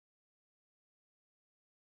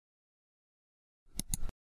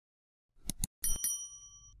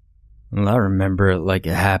Well, I remember it like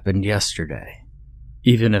it happened yesterday,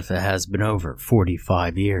 even if it has been over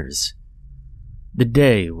 45 years. The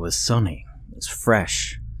day was sunny, it was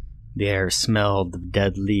fresh. The air smelled of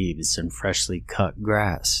dead leaves and freshly cut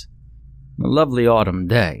grass. A lovely autumn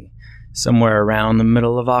day, somewhere around the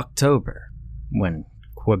middle of October, when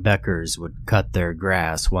Quebecers would cut their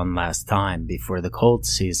grass one last time before the cold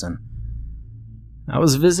season. I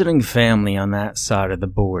was visiting family on that side of the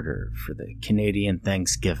border for the Canadian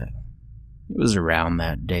Thanksgiving. It was around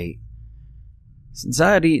that date. Since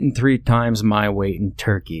I had eaten 3 times my weight in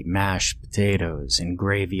turkey, mashed potatoes, and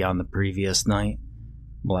gravy on the previous night,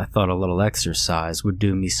 well, I thought a little exercise would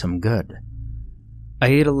do me some good. I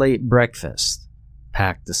ate a late breakfast,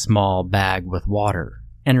 packed a small bag with water,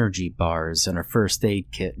 energy bars, and a first aid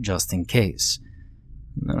kit just in case.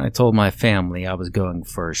 And then I told my family I was going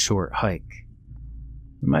for a short hike.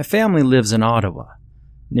 My family lives in Ottawa,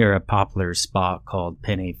 near a popular spot called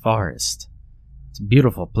Pinhea Forest. It's a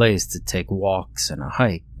beautiful place to take walks and a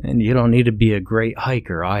hike, and you don't need to be a great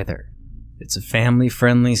hiker either. It's a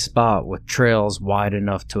family-friendly spot with trails wide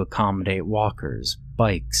enough to accommodate walkers,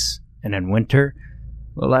 bikes, and in winter,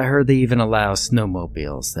 well, I heard they even allow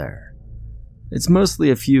snowmobiles there. It's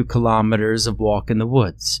mostly a few kilometers of walk in the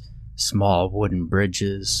woods, small wooden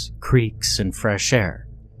bridges, creeks, and fresh air.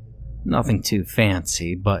 Nothing too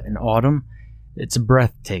fancy, but in autumn, it's a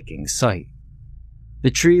breathtaking sight. The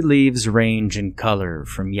tree leaves range in color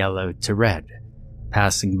from yellow to red,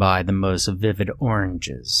 passing by the most vivid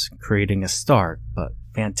oranges, creating a stark but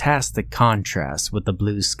fantastic contrast with the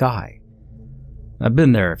blue sky. I've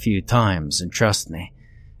been there a few times, and trust me,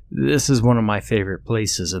 this is one of my favorite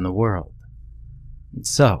places in the world. And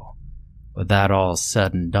so, with that all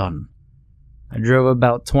said and done, I drove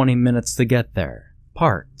about 20 minutes to get there,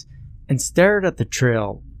 parked, and stared at the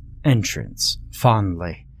trail entrance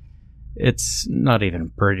fondly. It's not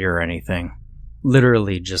even pretty or anything.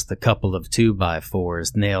 Literally just a couple of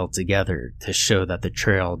 2x4s nailed together to show that the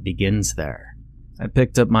trail begins there. I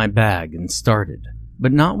picked up my bag and started,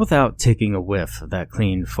 but not without taking a whiff of that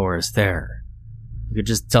clean forest air. You could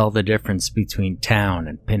just tell the difference between town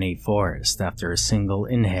and Pinhea Forest after a single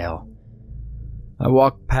inhale. I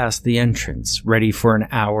walked past the entrance, ready for an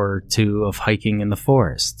hour or 2 of hiking in the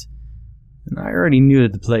forest. And I already knew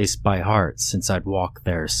the place by heart since I'd walked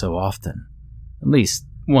there so often. At least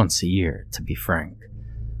once a year, to be frank.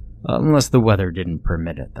 Unless the weather didn't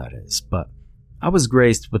permit it, that is. But I was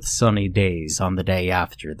graced with sunny days on the day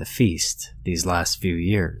after the feast these last few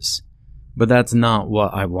years. But that's not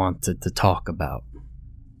what I wanted to talk about.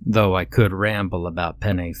 Though I could ramble about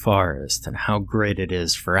Pinhea Forest and how great it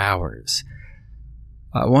is for hours,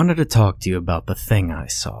 I wanted to talk to you about the thing I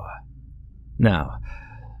saw. Now,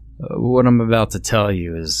 what I'm about to tell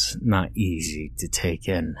you is not easy to take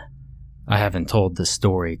in. I haven't told this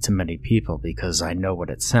story to many people because I know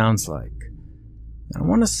what it sounds like. I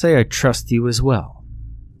want to say I trust you as well,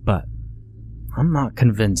 but I'm not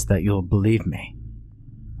convinced that you'll believe me.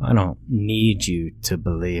 I don't need you to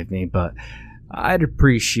believe me, but I'd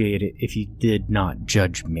appreciate it if you did not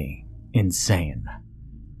judge me insane.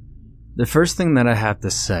 The first thing that I have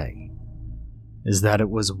to say is that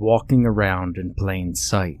it was walking around in plain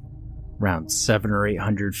sight, around 700 or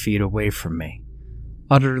 800 feet away from me,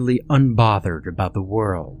 utterly unbothered about the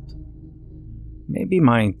world. Maybe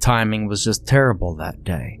my timing was just terrible that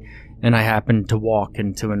day, and I happened to walk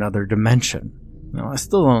into another dimension. Now, I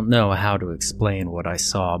still don't know how to explain what I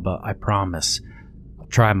saw, but I promise I'll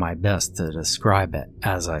try my best to describe it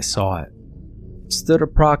as I saw it. It stood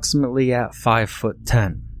approximately at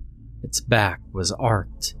 5'10". Its back was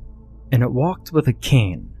arched, and it walked with a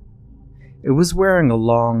cane. It was wearing a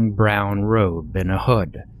long brown robe and a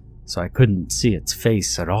hood, so I couldn't see its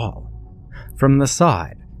face at all. From the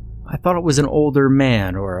side, I thought it was an older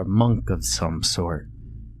man or a monk of some sort.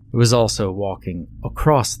 It was also walking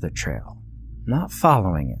across the trail, not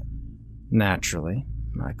following it. Naturally,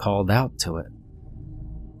 I called out to it.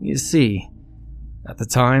 You see, at the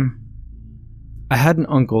time, I had an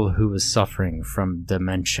uncle who was suffering from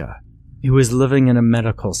dementia. He was living in a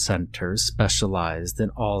medical center specialized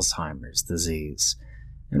in Alzheimer's disease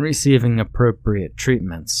and receiving appropriate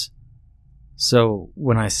treatments. So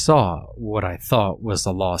when I saw what I thought was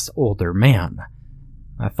a lost older man,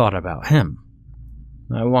 I thought about him.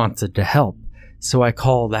 I wanted to help, so I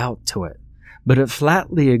called out to it, but it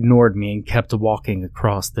flatly ignored me and kept walking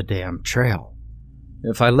across the damn trail.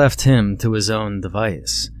 If I left him to his own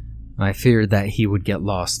device, I feared that he would get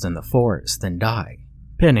lost in the forest and die.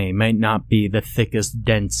 Pinhea might not be the thickest,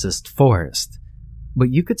 densest forest,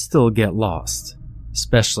 but you could still get lost,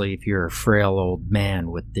 especially if you're a frail old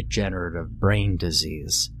man with degenerative brain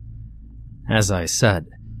disease. As I said,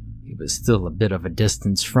 he was still a bit of a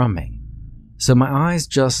distance from me, so my eyes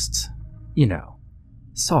just,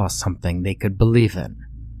 saw something they could believe in.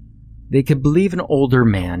 They could believe an older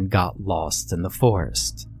man got lost in the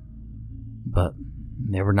forest. But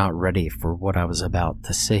they were not ready for what I was about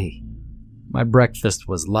to see. My breakfast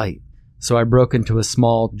was light, so I broke into a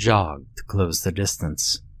small jog to close the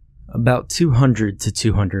distance. About 200 to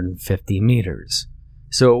 250 meters,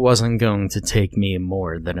 so it wasn't going to take me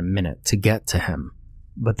more than a minute to get to him.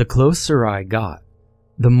 But the closer I got,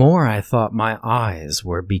 the more I thought my eyes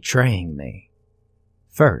were betraying me.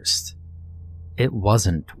 First, it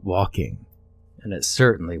wasn't walking, and it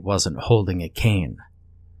certainly wasn't holding a cane.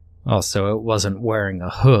 Also, it wasn't wearing a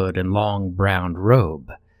hood and long brown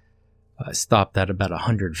robe. I stopped at about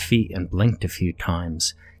 100 feet and blinked a few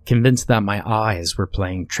times, convinced that my eyes were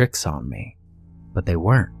playing tricks on me. But they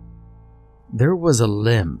weren't. There was a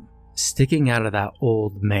limb sticking out of that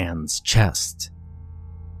old man's chest,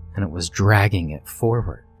 and it was dragging it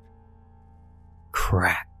forward.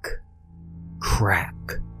 Crack, crack,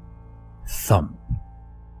 thump.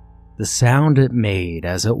 The sound it made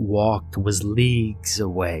as it walked was leagues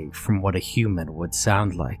away from what a human would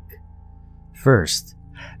sound like. First,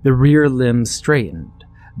 the rear limb straightened,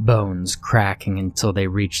 bones cracking until they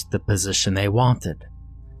reached the position they wanted.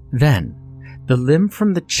 Then, the limb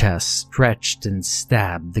from the chest stretched and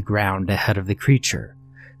stabbed the ground ahead of the creature,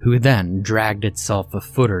 who then dragged itself a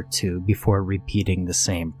foot or two before repeating the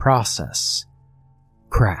same process.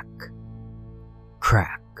 Crack,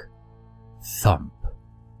 crack, thump.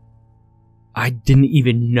 I didn't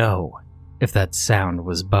even know if that sound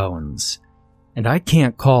was bones, and I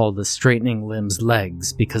can't call the straightening limbs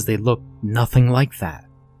legs because they looked nothing like that.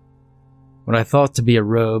 What I thought to be a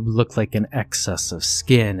robe looked like an excess of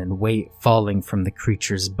skin and weight falling from the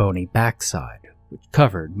creature's bony backside, which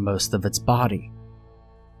covered most of its body.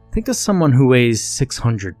 Think of someone who weighs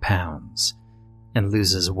 600 pounds and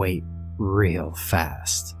loses weight real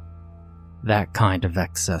fast. That kind of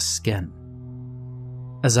excess skin.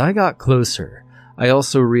 As I got closer, I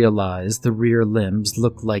also realized the rear limbs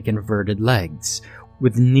looked like inverted legs,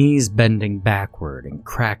 with knees bending backward and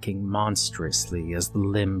cracking monstrously as the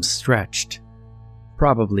limbs stretched,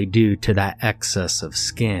 probably due to that excess of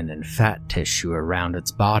skin and fat tissue around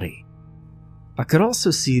its body. I could also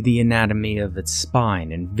see the anatomy of its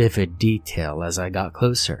spine in vivid detail as I got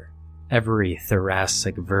closer, every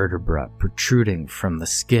thoracic vertebra protruding from the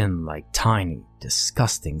skin like tiny,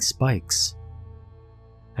 disgusting spikes.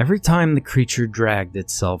 Every time the creature dragged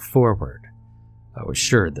itself forward, I was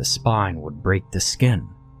sure the spine would break the skin.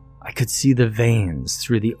 I could see the veins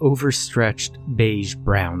through the overstretched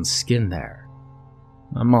beige-brown skin there.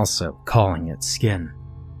 I'm also calling it skin,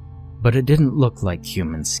 but it didn't look like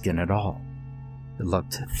human skin at all. It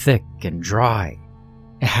looked thick and dry.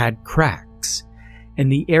 It had cracks,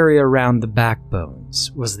 and the area around the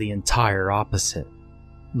backbones was the entire opposite,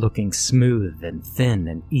 looking smooth and thin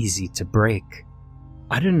and easy to break.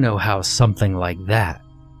 I didn't know how something like that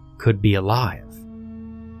could be alive.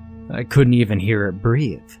 I couldn't even hear it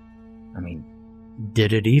breathe.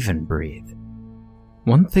 Did it even breathe?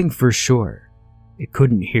 One thing for sure, it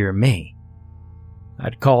couldn't hear me.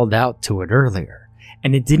 I'd called out to it earlier,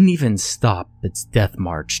 and it didn't even stop its death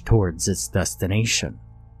march towards its destination.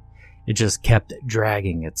 It just kept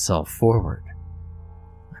dragging itself forward.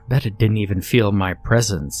 I bet it didn't even feel my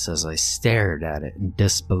presence as I stared at it in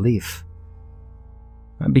disbelief.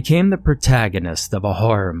 I became the protagonist of a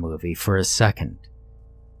horror movie for a second,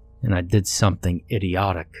 and I did something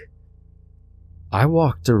idiotic. I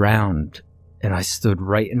walked around and I stood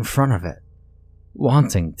right in front of it,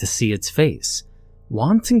 wanting to see its face,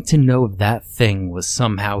 wanting to know if that thing was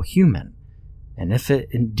somehow human, and if it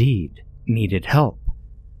indeed needed help.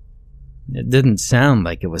 It didn't sound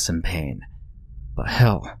like it was in pain, but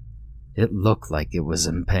hell, it looked like it was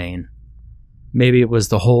in pain. Maybe it was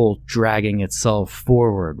the whole dragging itself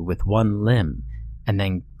forward with one limb and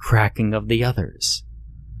then cracking of the others.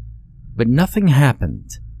 But nothing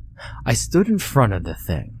happened. I stood in front of the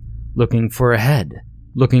thing, looking for a head,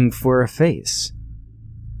 looking for a face,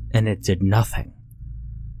 and it did nothing.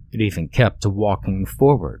 It even kept walking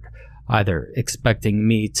forward, either expecting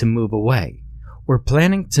me to move away or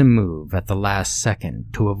planning to move at the last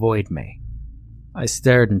second to avoid me. I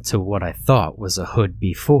stared into what I thought was a hood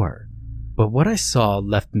before, but what I saw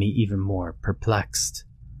left me even more perplexed.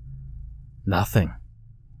 Nothing.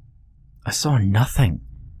 I saw nothing.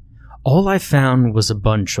 All I found was a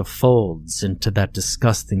bunch of folds into that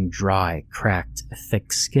disgusting, dry, cracked,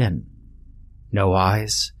 thick skin. No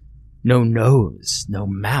eyes, no nose, no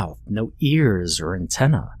mouth, no ears or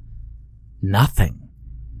antenna. Nothing.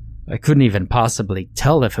 I couldn't even possibly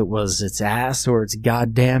tell if it was its ass or its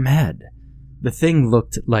goddamn head. The thing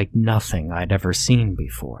looked like nothing I'd ever seen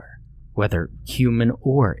before, whether human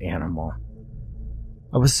or animal.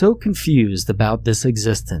 I was so confused about this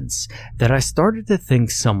existence that I started to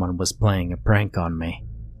think someone was playing a prank on me.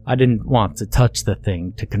 I didn't want to touch the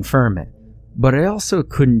thing to confirm it, but I also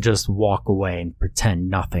couldn't just walk away and pretend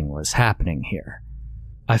nothing was happening here.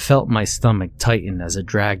 I felt my stomach tighten as it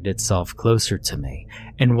dragged itself closer to me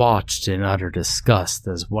and watched in utter disgust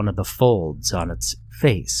as one of the folds on its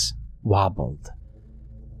face wobbled.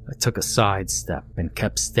 I took a sidestep and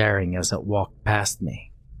kept staring as it walked past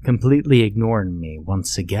me, completely ignoring me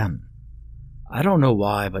once again. I don't know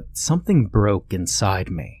why, but something broke inside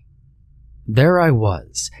me. There I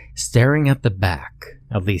was, staring at the back,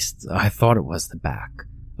 at least I thought it was the back,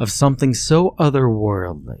 of something so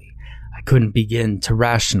otherworldly I couldn't begin to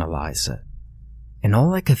rationalize it. And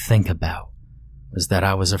all I could think about was that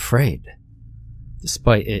I was afraid.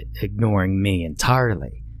 Despite it ignoring me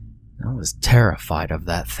entirely, I was terrified of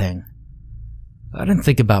that thing. I didn't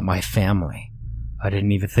think about my family. I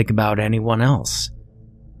didn't even think about anyone else.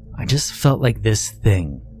 I just felt like this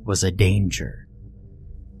thing was a danger.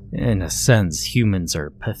 In a sense, humans are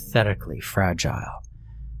pathetically fragile,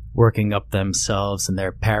 working up themselves and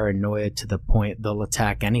their paranoia to the point they'll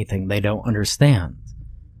attack anything they don't understand.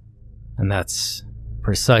 And that's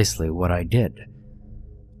precisely what I did.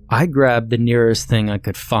 I grabbed the nearest thing I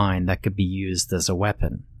could find that could be used as a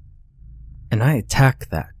weapon, and I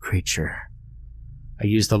attacked that creature. I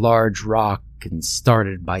used a large rock and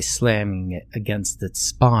started by slamming it against its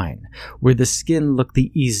spine, where the skin looked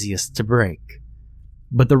the easiest to break.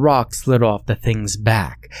 But the rock slid off the thing's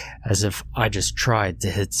back, as if I just tried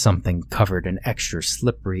to hit something covered in extra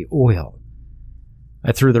slippery oil.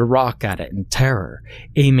 I threw the rock at it in terror,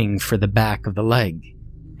 aiming for the back of the leg,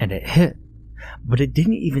 and it hit, but it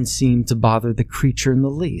didn't even seem to bother the creature in the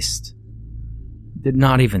least. It did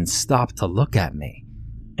not even stop to look at me,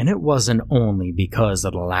 and it wasn't only because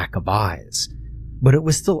of the lack of eyes, but it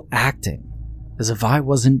was still acting as if I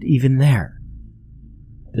wasn't even there.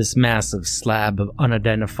 This massive slab of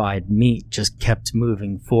unidentified meat just kept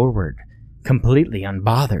moving forward, completely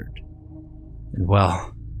unbothered. And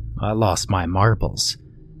well, I lost my marbles.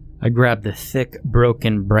 I grabbed the thick,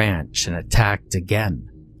 broken branch and attacked again.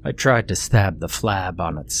 I tried to stab the flab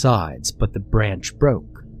on its sides, but the branch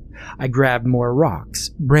broke. I grabbed more rocks,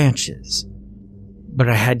 branches, but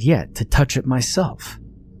I had yet to touch it myself.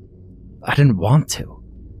 I didn't want to.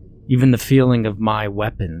 Even the feeling of my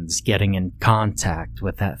weapons getting in contact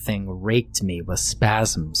with that thing raked me with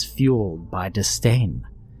spasms fueled by disdain.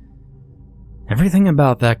 Everything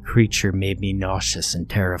about that creature made me nauseous and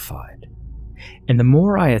terrified. And the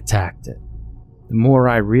more I attacked it, the more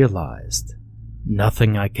I realized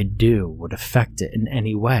nothing I could do would affect it in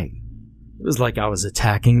any way. It was like I was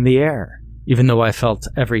attacking the air. Even though I felt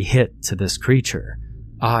every hit to this creature,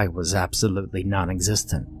 I was absolutely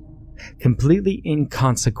non-existent. Completely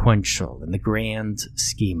inconsequential in the grand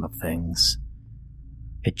scheme of things.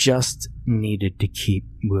 It just needed to keep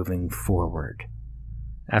moving forward.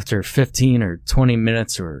 After 15 or 20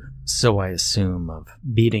 minutes or so, I assume, of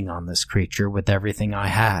beating on this creature with everything I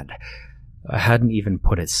hadn't even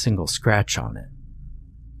put a single scratch on it.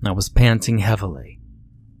 I was panting heavily,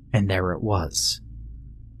 and there it was.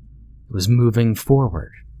 It was moving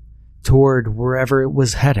forward, toward wherever it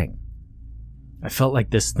was heading. I felt like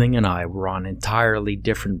this thing and I were on entirely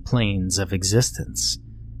different planes of existence,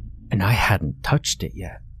 and I hadn't touched it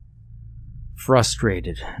yet.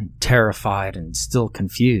 Frustrated, terrified, and still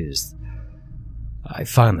confused, I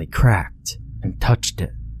finally cracked and touched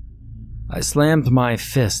it. I slammed my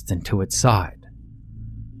fist into its side,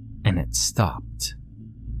 and it stopped.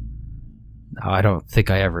 Now, I don't think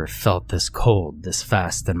I ever felt this cold this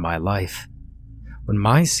fast in my life. When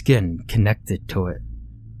my skin connected to it,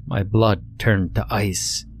 my blood turned to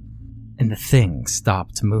ice, and the thing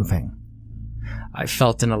stopped moving. I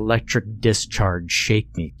felt an electric discharge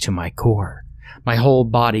shake me to my core, my whole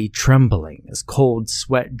body trembling as cold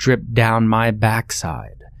sweat dripped down my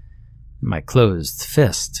backside. My closed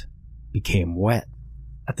fist became wet.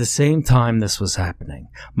 At the same time this was happening,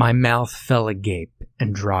 my mouth fell agape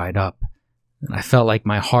and dried up, and I felt like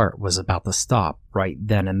my heart was about to stop right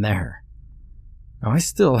then and there. Now, I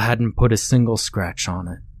still hadn't put a single scratch on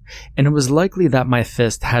it, and it was likely that my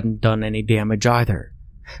fist hadn't done any damage either,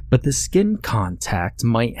 but the skin contact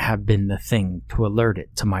might have been the thing to alert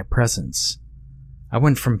it to my presence. I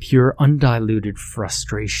went from pure undiluted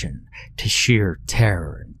frustration to sheer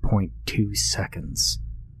terror in 0.2 seconds.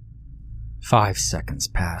 5 seconds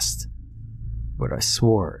passed, but I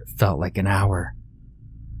swore it felt like an hour.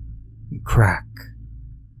 Crack,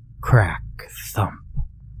 crack, thump.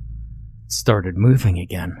 It started moving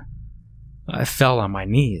again. I fell on my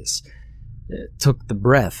knees. It took the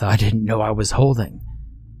breath I didn't know I was holding,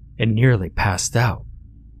 and nearly passed out.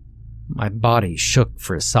 My body shook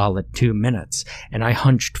for a solid 2 minutes, and I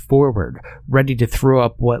hunched forward, ready to throw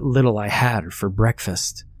up what little I had for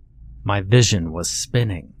breakfast. My vision was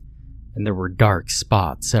spinning, and there were dark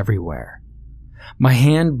spots everywhere. My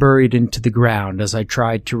hand buried into the ground as I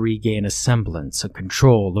tried to regain a semblance of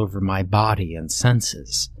control over my body and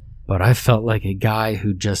senses, but I felt like a guy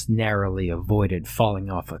who just narrowly avoided falling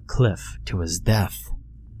off a cliff to his death.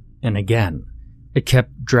 And again, it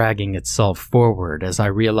kept dragging itself forward as I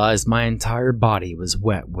realized my entire body was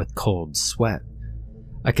wet with cold sweat.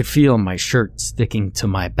 I could feel my shirt sticking to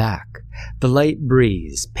my back, the light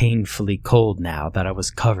breeze painfully cold now that I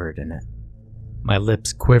was covered in it. My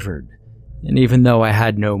lips quivered, and even though I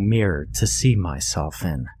had no mirror to see myself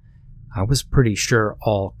in, I was pretty sure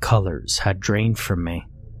all colors had drained from me.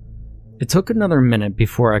 It took another minute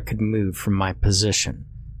before I could move from my position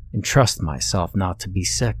and trust myself not to be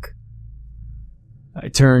sick. I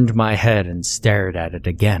turned my head and stared at it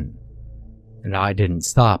again, and I didn't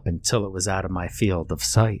stop until it was out of my field of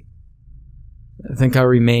sight. I think I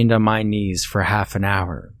remained on my knees for half an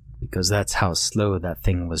hour, because that's how slow that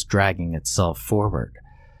thing was dragging itself forward,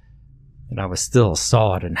 and I was still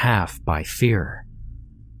sawed in half by fear.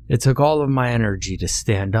 It took all of my energy to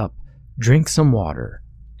stand up, drink some water,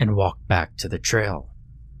 and walk back to the trail.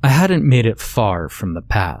 I hadn't made it far from the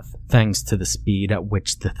path, thanks to the speed at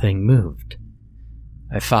which the thing moved.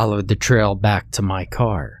 I followed the trail back to my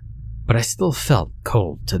car, but I still felt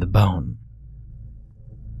cold to the bone.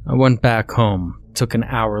 I went back home, took an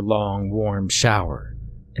hour-long warm shower,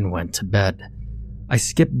 and went to bed. I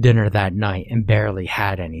skipped dinner that night and barely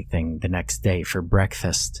had anything the next day for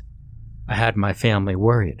breakfast. I had my family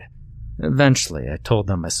worried. Eventually, I told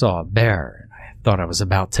them I saw a bear and I thought I was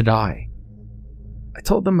about to die. I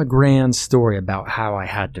told them a grand story about how I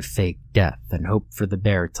had to fake death and hope for the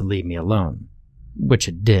bear to leave me alone, which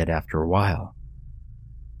it did after a while.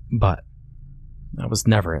 But I was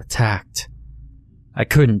never attacked. I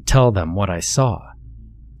couldn't tell them what I saw,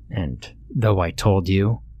 and though I told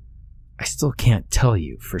you, I still can't tell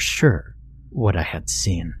you for sure what I had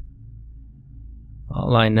seen.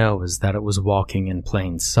 All I know is that it was walking in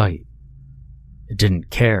plain sight. It didn't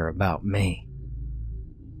care about me.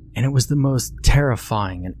 And it was the most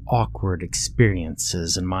terrifying and awkward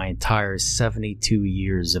experiences in my entire 72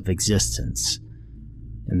 years of existence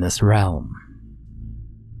in this realm.